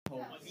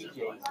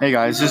Hey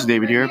guys, this is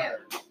David here.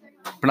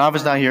 Pranav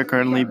is not here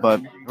currently,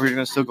 but we're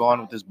gonna still go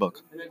on with this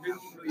book.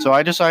 So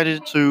I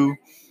decided to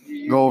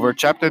go over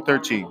chapter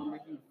 13.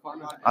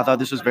 I thought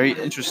this was very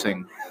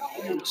interesting.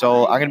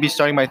 So I'm gonna be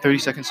starting my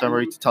 30-second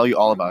summary to tell you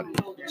all about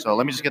it. So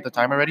let me just get the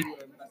timer ready.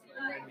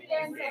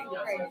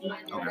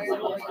 Okay.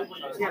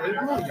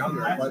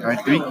 All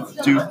right, 3,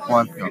 2,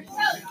 1, go.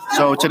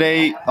 So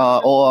today,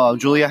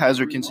 Julia has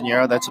her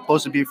quinceanera that's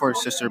supposed to be for her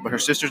sister, but her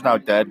sister's now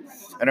dead,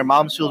 and her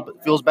mom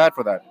feels bad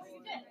for that.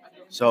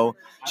 So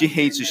she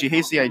hates it. She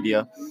hates the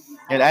idea.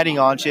 And adding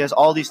on, she has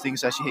all these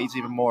things that she hates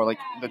even more, like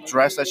the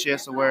dress that she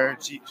has to wear.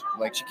 She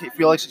can't,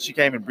 feel like she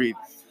can't even breathe.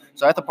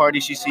 So at the party,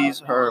 she sees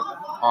her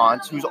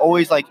aunt, who's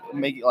always like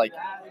making like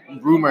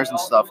rumors and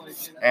stuff,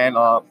 and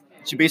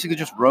she basically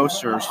just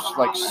roasts her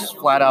like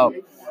flat out.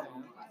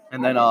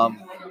 And then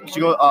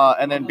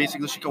and then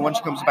basically when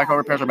she comes back home,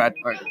 her parents are mad.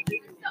 All right,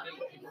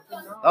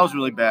 that was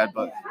really bad,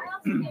 but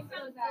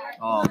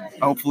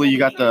hopefully you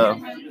got the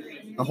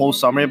whole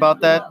summary about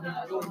that.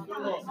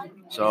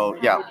 So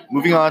yeah,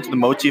 moving on to the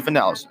motif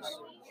analysis.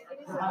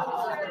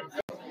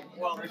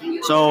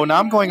 So now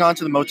I'm going on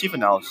to the motif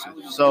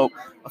analysis. So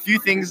a few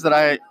things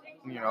that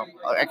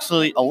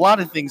actually a lot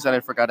of things that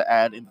I forgot to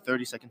add in the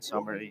 30-second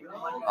summary.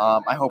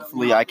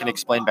 I can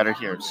explain better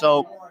here.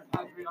 So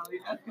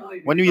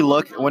when we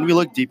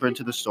look deeper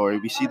into the story,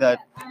 we see that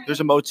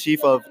there's a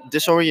motif of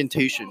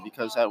disorientation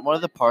because at one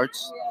of the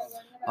parts,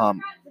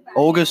 um,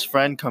 Olga's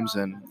friend comes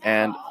in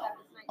and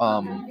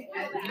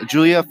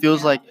Julia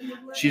feels like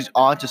she's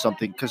onto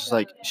something because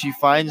like she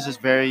finds this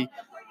very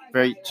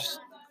just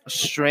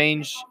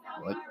strange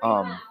like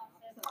I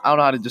don't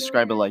know how to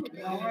describe it, like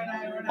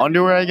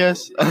underwear, I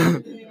guess.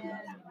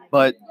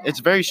 But it's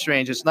very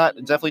strange. It's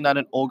definitely not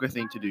an Olga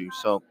thing to do.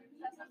 So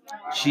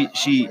she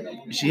she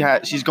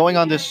she's going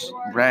on this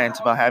rant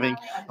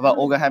about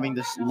Olga having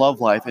this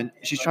love life, and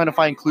she's trying to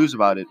find clues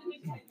about it.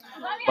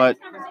 But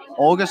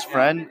Olga's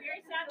friend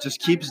just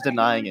keeps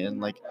denying it, and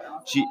like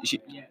she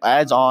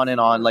adds on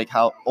and on like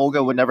how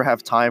Olga would never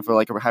have time for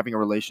like having a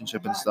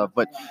relationship and stuff,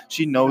 but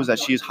she knows that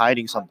she's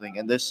hiding something,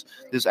 and this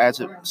adds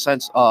a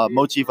sense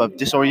motif of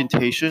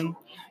disorientation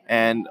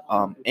and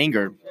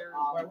anger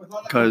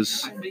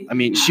because I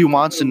mean she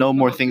wants to know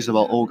more things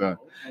about Olga,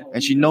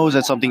 and she knows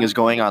that something is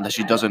going on that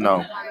she doesn't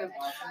know.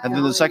 And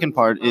then the second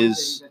part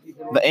is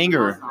the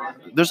anger.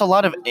 There's a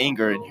lot of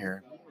anger in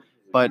here,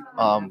 but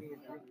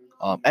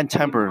and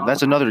temper.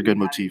 That's another good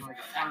motif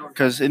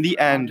because in the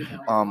end,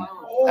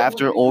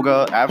 after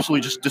Olga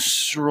absolutely just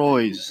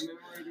destroys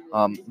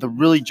the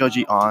really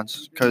judgy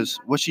aunts, because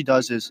what she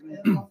does is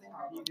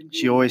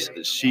she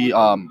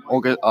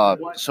Olga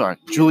sorry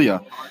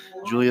Julia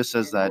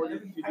says that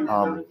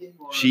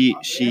she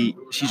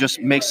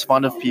just makes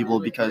fun of people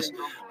because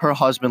her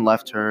husband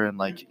left her and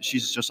like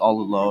she's just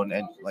all alone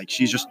and like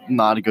she's just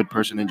not a good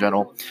person in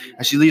general,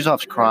 and she leaves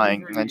off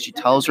crying and she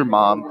tells her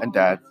mom and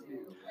dad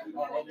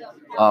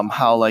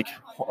how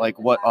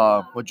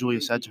what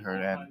Julia said to her,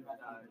 and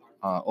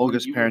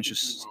Olga's parents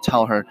just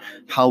tell her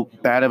how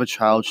bad of a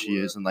child she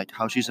is and like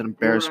how she's an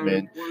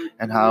embarrassment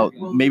and how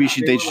maybe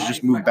they should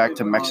just move back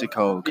to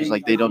Mexico because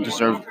like they don't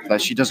deserve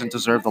that she doesn't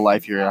deserve the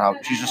life here and how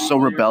she's just so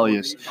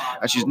rebellious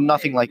and she's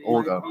nothing like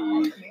Olga.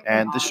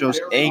 And this shows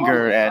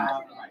anger and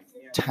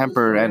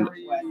temper and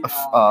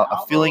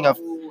a feeling of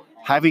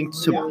having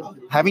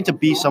to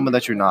be someone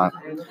that you're not.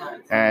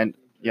 And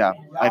yeah,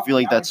 I feel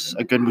like that's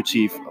a good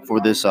motif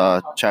for this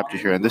chapter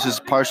here, and this is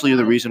partially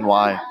the reason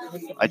why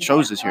I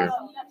chose this here.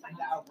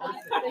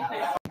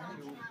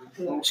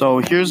 So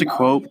here's a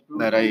quote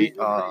that I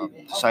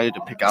decided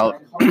to pick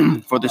out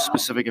for this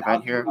specific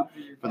event here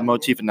for the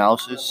motif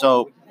analysis.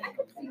 So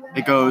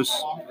it goes,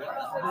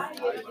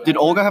 did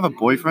Olga have a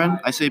boyfriend?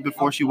 I say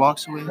before she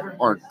walks away,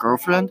 or a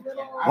girlfriend?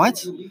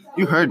 What?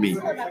 You heard me.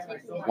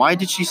 Why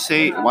did she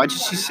say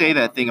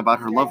that thing about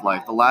her love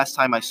life the last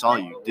time I saw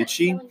you? Did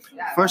she?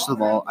 First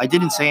of all, I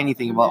didn't say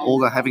anything about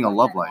Olga having a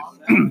love life.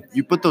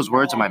 You put those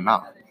words in my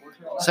mouth.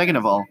 Second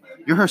of all,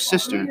 you're her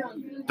sister.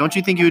 Don't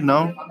you think you'd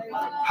know?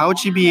 How would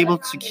she be able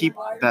to keep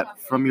that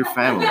from your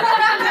family?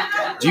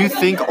 Do you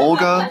think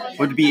Olga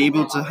would be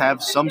able to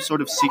have some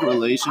sort of secret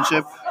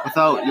relationship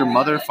without your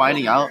mother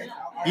finding out?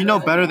 You know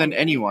better than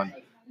anyone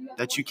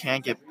that you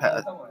can't get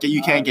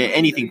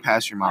anything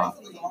past your mom.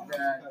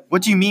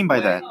 What do you mean by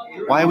that?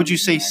 Why would you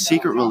say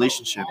secret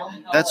relationship?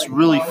 That's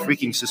really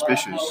freaking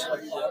suspicious.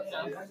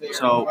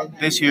 So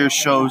this here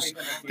shows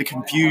the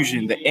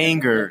confusion, the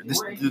anger,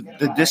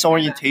 the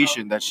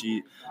disorientation that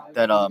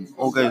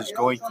Olga is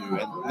going through,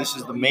 and this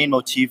is the main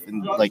motif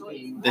in like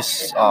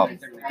this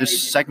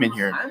segment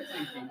here.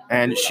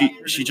 And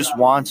she just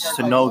wants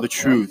to know the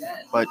truth,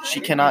 but she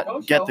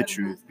cannot get the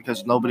truth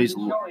because nobody's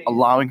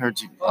allowing her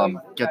to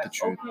get the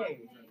truth.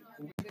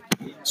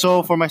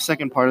 So for my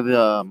second part of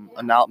the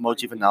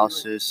motif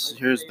analysis,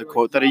 here's the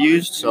quote that I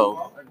used.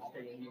 So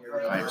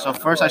right. So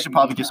first, I should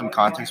probably give some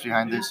context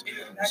behind this.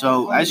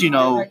 So as you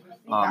know,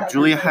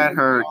 Julia had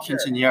her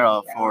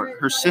quinceanera for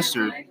her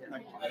sister,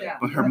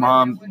 but her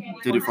mom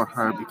did it for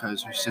her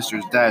because her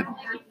sister's dead.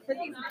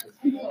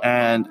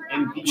 and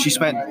she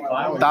spent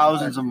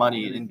thousands of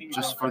money in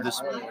just for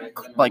this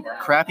like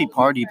crappy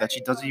party that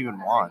she doesn't even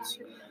want,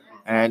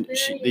 and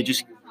they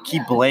just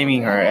keep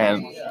blaming her,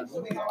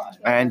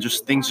 and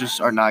just things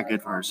just are not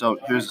good for her. So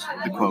here's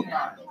the quote.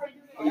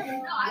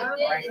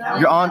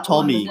 Your aunt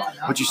told me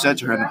what you said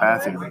to her in the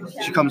bathroom.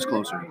 She comes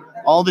closer.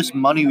 All this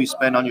money we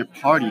spend on your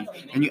party,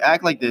 and you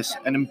act like this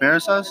and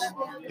embarrass us?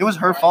 It was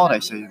her fault, I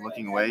say,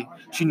 looking away.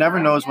 She never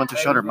knows when to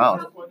shut her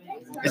mouth.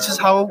 Is this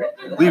how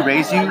we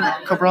raise you,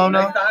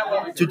 Cabrona?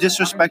 To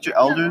disrespect your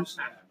elders?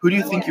 Who do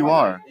you think you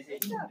are?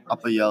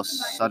 Appa yells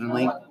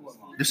suddenly.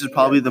 This is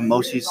probably the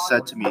most he's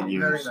said to me in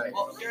years.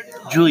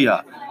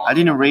 Julia, I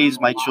didn't raise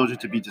my children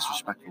to be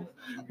disrespectful.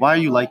 Why are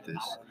you like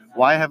this?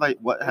 What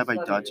have I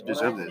done to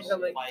deserve this?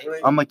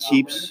 Amma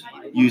keeps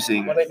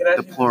using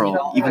the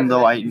plural, even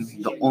though I'm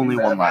the only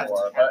one left.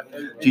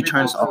 She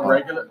turns up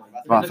on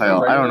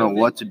Raphael. I don't know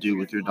what to do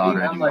with your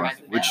daughter anymore,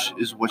 which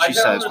is what she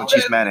says when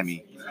she's mad at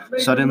me.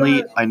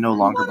 Suddenly, I no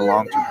longer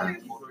belong to her.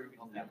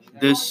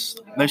 This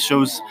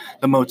shows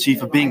the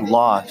motif of being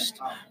lost,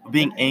 of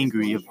being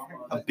angry, of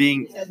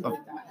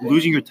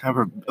losing your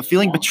temper, of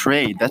feeling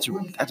betrayed. That's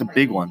a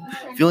big one.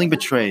 Feeling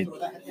betrayed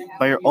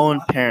by your own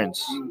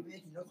parents,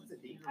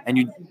 and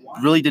you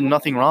really did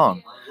nothing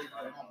wrong.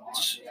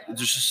 It's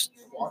just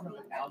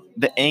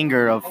the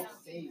anger of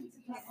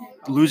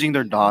losing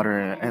their daughter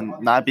and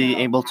not being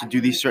able to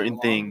do these certain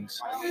things,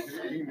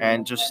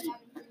 and just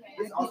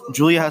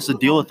Julia has to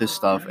deal with this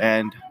stuff,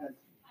 and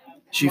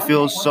she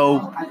feels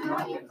so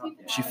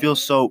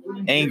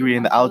angry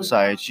in the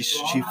outside. She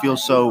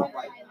feels so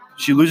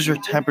she loses her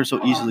temper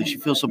so easily. She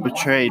feels so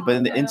betrayed, but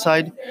in the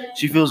inside,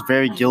 she feels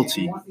very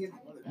guilty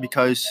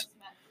because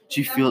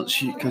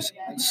because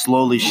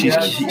slowly she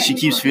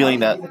keeps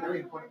feeling that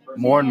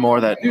more and more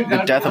that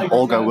the death of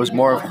Olga was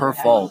more of her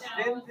fault,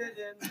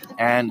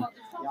 and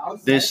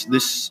this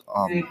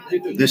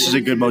is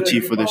a good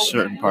motif for this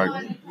certain part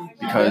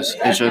because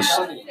it's just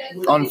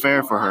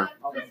unfair for her.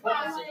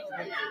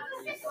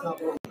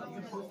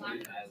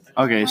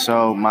 Okay,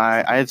 so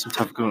I had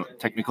some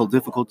technical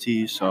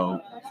difficulties, so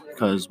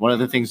because one of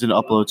the things didn't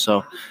upload,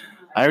 so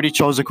I already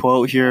chose a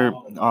quote here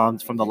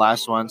from the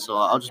last one, so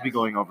I'll just be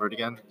going over it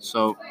again.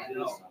 So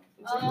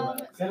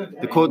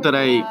the quote that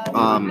I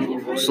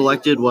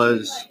selected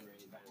was,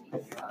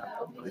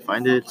 let me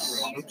find it.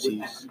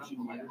 Oopsies.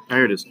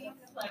 There it is.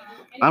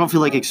 I don't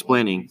feel like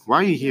explaining. Why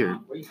are you here?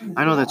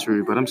 I know that's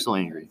rude, but I'm still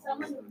angry.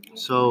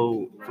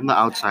 So from the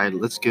outside,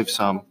 let's give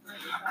some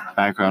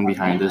background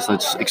behind this.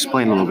 Let's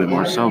explain a little bit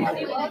more. So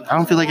I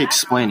don't feel like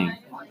explaining.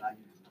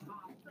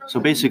 So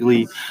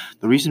basically,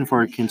 the reason for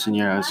her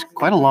quinceanera is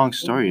quite a long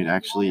story.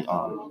 Actually,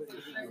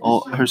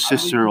 her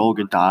sister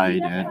Olga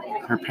died, and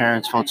her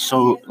parents felt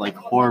so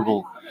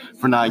horrible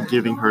for not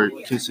giving her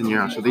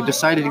quinceanera. So they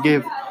decided to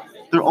give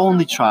their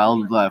only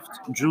child left,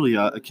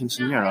 Julia, a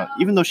quinceanera,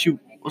 even though she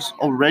was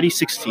already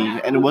 16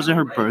 and it wasn't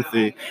her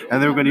birthday,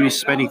 and they were going to be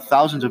spending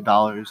thousands of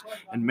dollars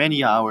and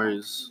many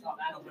hours.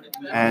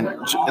 And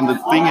the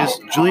thing is,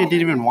 Julia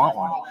didn't even want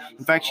one.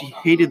 In fact, she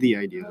hated the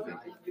idea of it.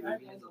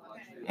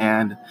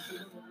 And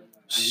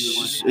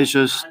it's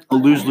just a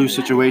lose-lose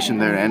situation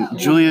there. And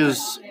Julia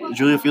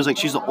feels like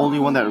she's the only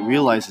one that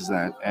realizes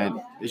that,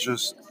 and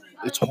it's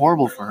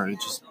horrible for her.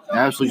 It's just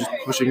absolutely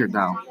just pushing her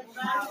down.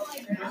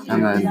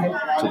 And then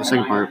to the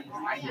second part,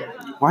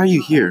 why are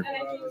you here?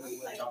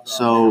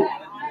 So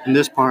in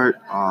this part,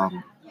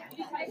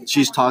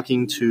 she's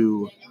talking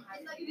to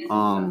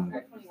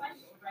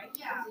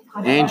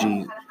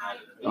Angie,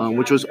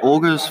 which was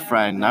Olga's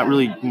friend, not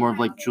really more of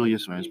like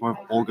Julia's friend. It's more of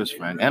Olga's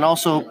friend. And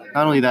also,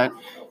 not only that,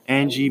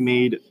 Angie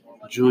made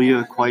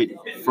Julia quite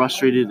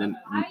frustrated and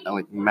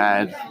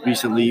mad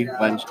recently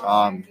when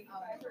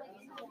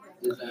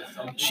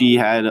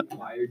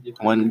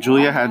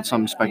Julia had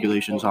some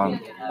speculations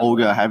on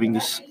Olga having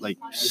this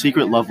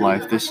secret love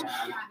life, this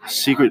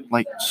secret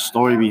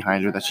story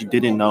behind her that she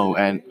didn't know.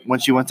 And when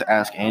she went to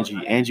ask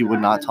Angie, Angie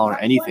would not tell her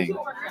anything.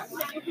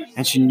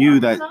 And she knew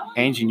that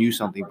Angie knew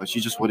something, but she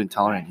just wouldn't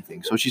tell her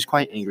anything. So she's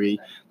quite angry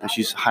that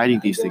she's hiding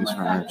these things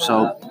from her.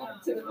 So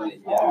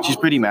she's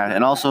pretty mad.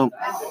 And also,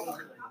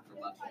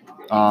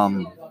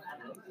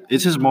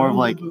 this is more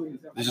of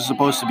this is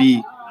supposed to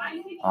be,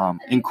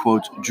 in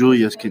quotes,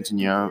 Julia's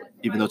quinceanera,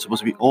 even though it's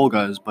supposed to be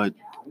Olga's, but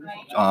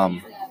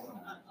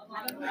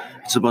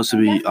it's supposed to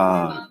be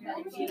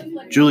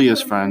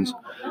Julia's friends.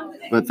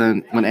 But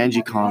then when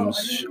Angie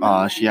comes,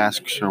 she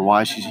asks her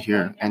why she's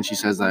here, and she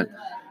says that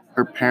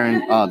her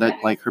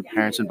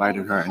parents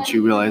invited her, and she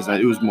realized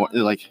that it was more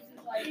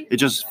it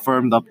just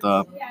firmed up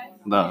the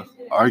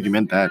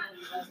argument that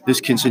this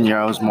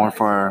quinceanera was more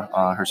for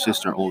her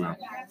sister Olga.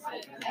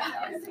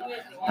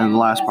 And the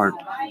last part,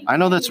 I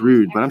know that's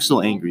rude, but I'm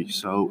still angry.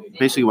 So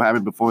basically, what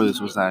happened before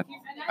this was that,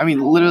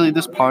 literally,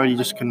 this party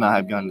just could not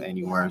have gone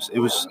any worse.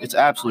 It's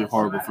absolutely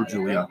horrible for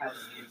Julia.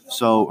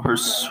 So her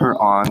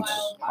aunt,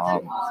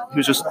 who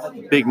was just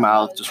big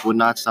mouth, just would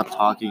not stop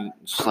talking,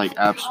 just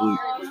absolute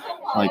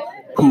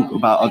poop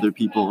about other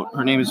people.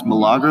 Her name is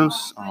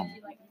Milagros.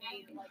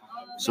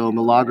 So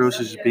Milagros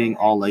is just being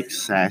all like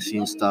sassy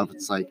and stuff.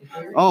 It's like,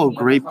 oh,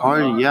 great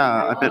party.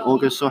 Yeah, I bet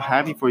Olga's so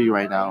happy for you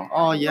right now.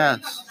 Oh,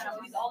 yes.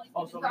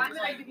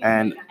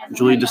 And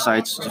Julie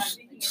decides to just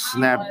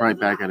snap right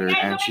back at her,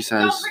 and she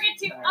says,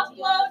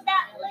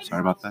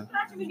 sorry about that.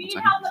 1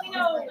 second.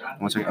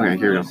 1 second. Okay,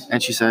 here we go.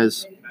 And she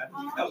says,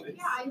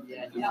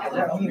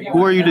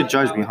 who are you to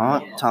judge me,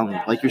 huh? Tell me.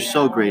 Like, you're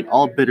so great.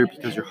 All bitter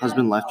because your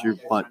husband left your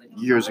butt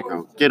years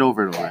ago. Get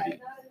over it already.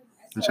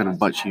 Instead of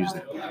butt, she used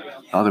it.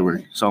 The other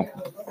word. So,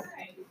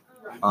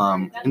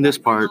 in this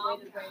part,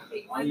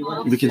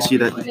 we can see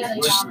that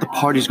just the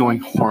party's going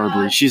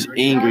horribly. She's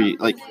angry.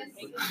 Like,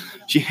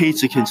 she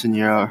hates the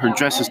quinceanera. Her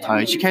dress is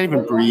tight. She can't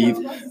even breathe.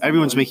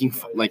 Everyone's making,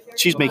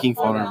 she's making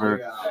fun of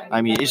her.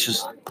 I mean, it's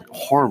just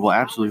horrible.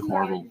 Absolutely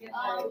horrible.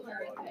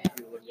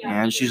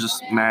 And she's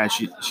just mad.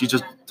 She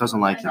just doesn't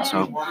like it.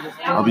 So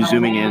I'll be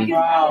zooming in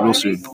real soon.